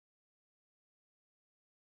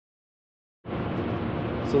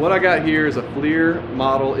So what I got here is a FLIR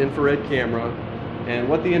model infrared camera, and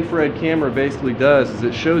what the infrared camera basically does is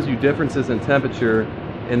it shows you differences in temperature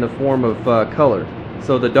in the form of color.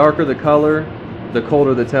 So the darker the color, the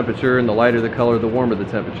colder the temperature, and the lighter the color, the warmer the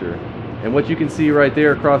temperature. And what you can see right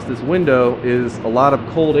there across this window is a lot of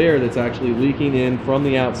cold air that's actually leaking in from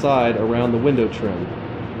the outside around the window trim.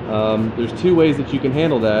 There's two ways that you can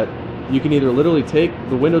handle that. You can either literally take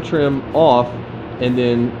the window trim off and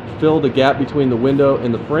then fill the gap between the window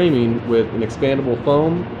and the framing with an expandable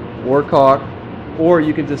foam or caulk, or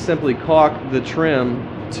you can just simply caulk the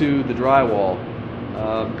trim to the drywall.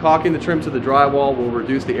 Caulking the trim to the drywall will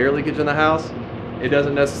reduce the air leakage in the house. It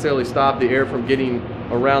doesn't necessarily stop the air from getting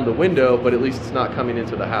around the window, but at least it's not coming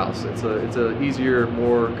into the house. It's a easier,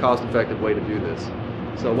 more cost-effective way to do this.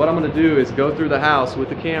 So what I'm going to do is go through the house with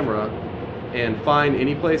the camera and find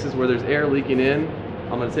any places where there's air leaking in.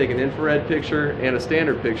 I'm going to take an infrared picture and a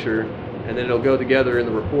standard picture, and then it'll go together in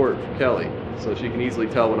the report for Kelly, so she can easily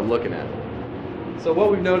tell what I'm looking at. So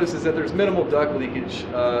what we've noticed is that there's minimal duct leakage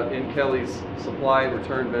in Kelly's supply and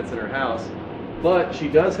return vents in her house, but she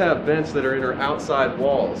does have vents that are in her outside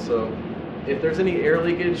walls. So if there's any air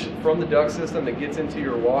leakage from the duct system that gets into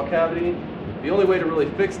your wall cavity, the only way to really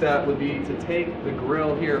fix that would be to take the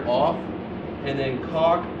grill here off and then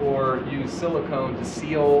caulk or use silicone to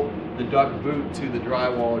seal the duct boot to the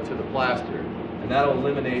drywall or to the plaster, and that'll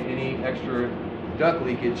eliminate any extra duct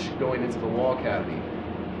leakage going into the wall cavity.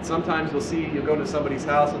 Sometimes you'll go to somebody's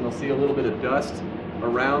house and they'll see a little bit of dust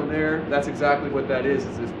around there. That's exactly what that is.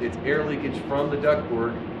 It's air leakage from the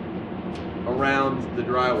ductwork around the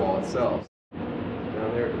drywall itself.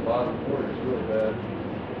 Down there at the bottom corner is really bad.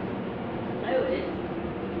 Oh, it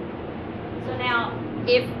is. So now,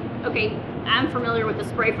 okay, I'm familiar with the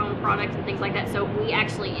spray foam products and things like that, so we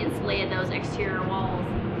actually insulated those exterior walls.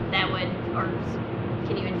 Or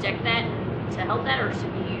can you inject that to help that, or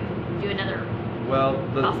should you do another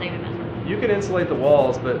cost-saving measure? You can insulate the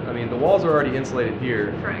walls, but I mean, the walls are already insulated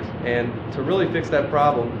here. Correct. And to really fix that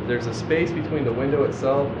problem, there's a space between the window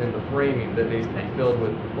itself and the framing that needs to be filled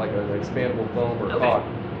with like an expandable foam or caulk.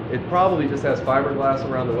 It probably just has fiberglass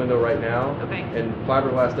around the window right now, and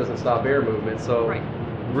fiberglass doesn't stop air movement, so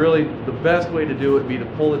really the best way to do it would be to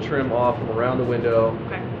pull the trim off from around the window,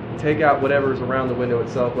 take out whatever's around the window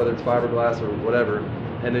itself, whether it's fiberglass or whatever,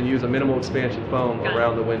 and then use a minimal expansion foam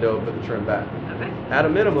around the window and put the trim back. At a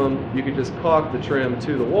minimum, you could just caulk the trim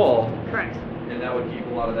to the wall, and that would keep a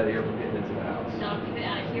lot of that air from getting into the house. So it'll keep it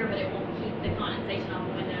out of here, but it won't keep the condensation off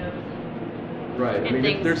the windows. Right. I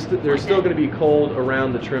mean, there's still going to be cold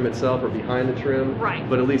around the trim itself or behind the trim,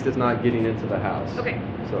 but at least it's not getting into the house. So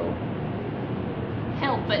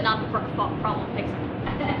help, but not the problem fixer.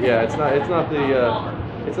 Yeah, it's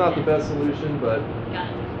not the best solution, but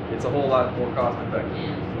it's a whole lot more cost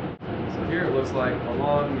effective. So here it looks like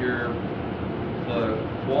along the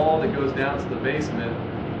wall that goes down to the basement,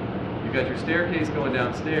 you've got your staircase going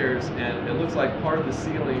downstairs, and it looks like part of the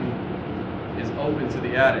ceiling is open to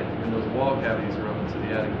the attic, and those wall cavities are open to the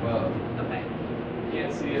attic above. You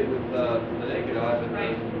can't see it with the naked eye, but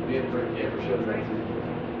the infrared camera shows that too.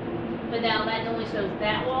 But now that only shows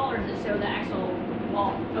that wall, or does it show the actual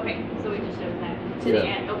wall? Okay, so it just shows that to the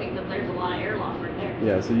attic. Okay, so there's a lot of air loss right there.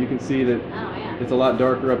 Yeah, so you can see that it's a lot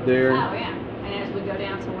darker up there. Oh yeah, and as we go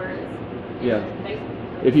down to where it's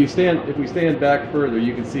if we stand back further,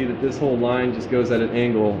 you can see that this whole line just goes at an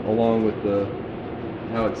angle along with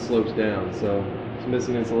how it slopes down. So it's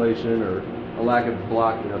missing insulation or a lack of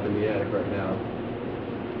blocking up in the attic right now.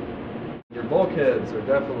 Your bulkheads are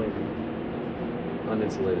definitely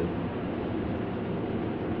uninsulated.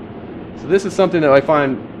 So this is something that I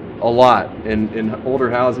find a lot in older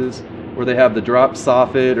houses where they have the drop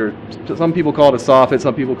soffit, or some people call it a soffit,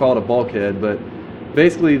 some people call it a bulkhead, but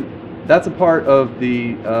basically that's a part of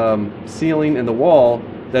the ceiling and the wall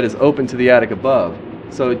that is open to the attic above.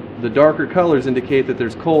 So the darker colors indicate that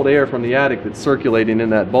there's cold air from the attic that's circulating in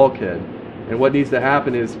that bulkhead. And what needs to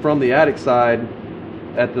happen is from the attic side,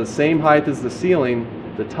 at the same height as the ceiling,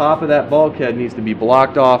 the top of that bulkhead needs to be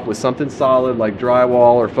blocked off with something solid like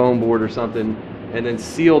drywall or foam board or something, and then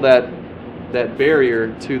seal that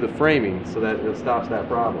barrier to the framing so that it stops that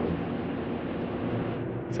problem.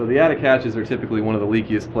 So the attic hatches are typically one of the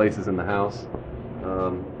leakiest places in the house.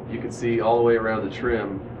 You can see all the way around the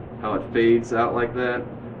trim how it fades out like that.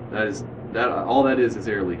 All that is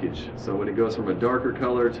air leakage. So when it goes from a darker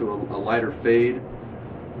color to a lighter fade,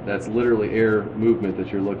 that's literally air movement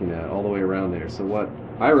that you're looking at all the way around there. So what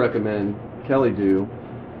I recommend Kelly do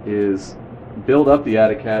is build up the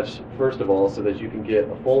attic hatch first of all, so that you can get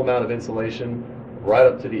a full amount of insulation right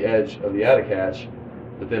up to the edge of the attic hatch,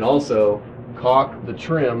 but then also caulk the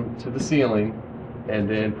trim to the ceiling and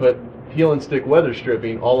then put peel and stick weather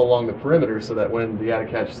stripping all along the perimeter so that when the attic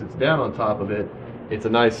hatch sits down on top of it, it's a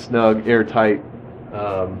nice, snug, airtight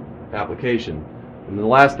application. And the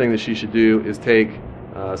last thing that she should do is take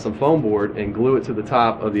some foam board and glue it to the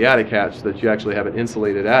top of the attic hatch so that you actually have an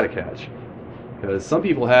insulated attic hatch. Because some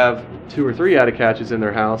people have 2 or 3 attic hatches in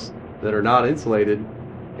their house that are not insulated,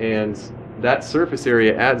 and that surface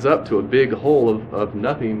area adds up to a big hole of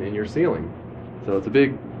nothing in your ceiling. So it's a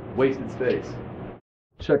big wasted space.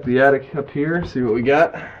 Check the attic up here, see what we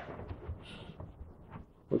got.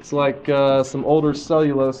 Looks like some older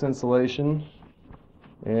cellulose insulation,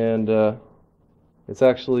 and it's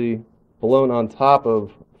actually blown on top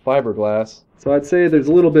of fiberglass. So I'd say there's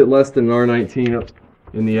a little bit less than an R19 up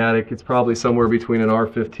in the attic. It's probably somewhere between an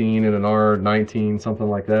R15 and an R19, something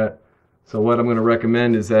like that. So what I'm going to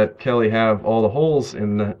recommend is that Kelly have all the holes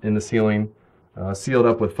in the ceiling sealed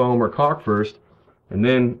up with foam or caulk first, and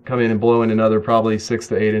then come in and blow in another probably 6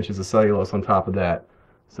 to 8 inches of cellulose on top of that.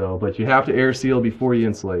 So, but you have to air seal before you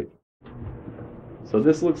insulate. So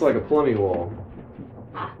this looks like a plumbing wall.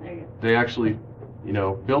 Ah, there you go. They actually,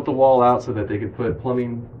 built the wall out so that they could put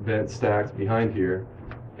plumbing vent stacks behind here.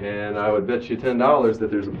 And I would bet you $10 that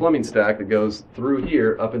there's a plumbing stack that goes through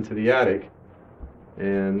here up into the attic.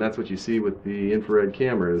 And that's what you see with the infrared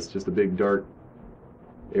camera. It's just a big dark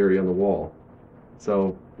area on the wall.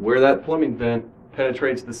 So where that plumbing vent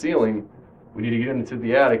penetrates the ceiling, we need to get into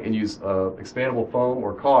the attic and use expandable foam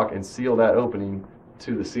or caulk and seal that opening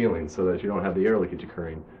to the ceiling so that you don't have the air leakage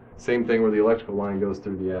occurring. Same thing where the electrical line goes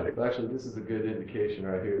through the attic. Actually, this is a good indication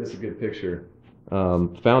right here. This is a good picture.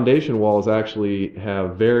 Foundation walls actually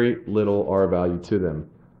have very little R value to them.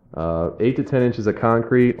 8 to 10 inches of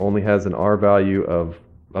concrete only has an R value of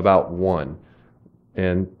about 1.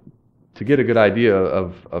 And to get a good idea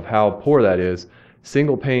of how poor that is,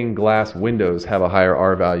 single pane glass windows have a higher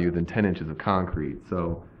R value than 10 inches of concrete.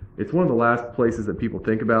 So it's one of the last places that people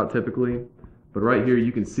think about typically. But right here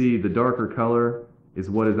you can see the darker color is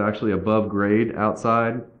what is actually above grade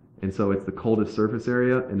outside, and so it's the coldest surface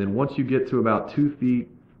area. And then once you get to about 2 feet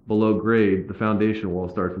below grade, the foundation wall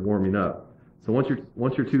starts warming up. So once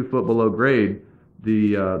you're 2 foot below grade,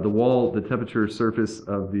 the wall, the temperature surface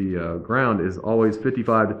of the ground is always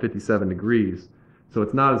 55 to 57 degrees. So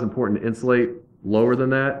it's not as important to insulate lower than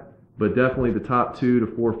that, but definitely the top 2 to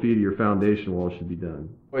 4 feet of your foundation wall should be done.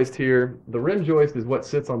 Joist here, the rim joist is what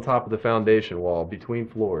sits on top of the foundation wall between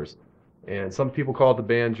floors. And some people call it the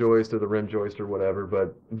band joist or the rim joist or whatever,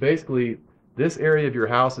 but basically this area of your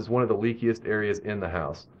house is one of the leakiest areas in the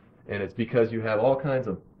house. And it's because you have all kinds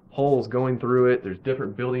of holes going through it, there's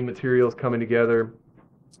different building materials coming together,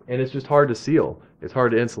 and it's just hard to seal. It's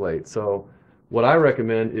hard to insulate. So what I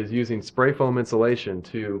recommend is using spray foam insulation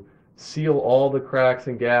to seal all the cracks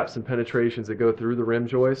and gaps and penetrations that go through the rim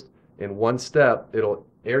joist. In one step, it'll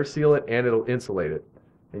air seal it and it'll insulate it.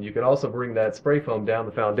 And you can also bring that spray foam down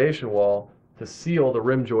the foundation wall to seal the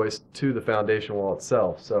rim joist to the foundation wall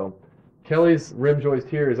itself. So Kelly's rim joist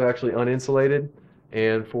here is actually uninsulated,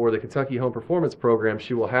 and for the Kentucky Home Performance Program,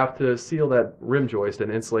 she will have to seal that rim joist and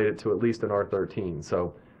insulate it to at least an R13.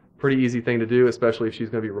 So pretty easy thing to do, especially if she's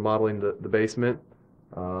going to be remodeling the basement.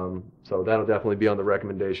 So that'll definitely be on the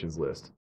recommendations list.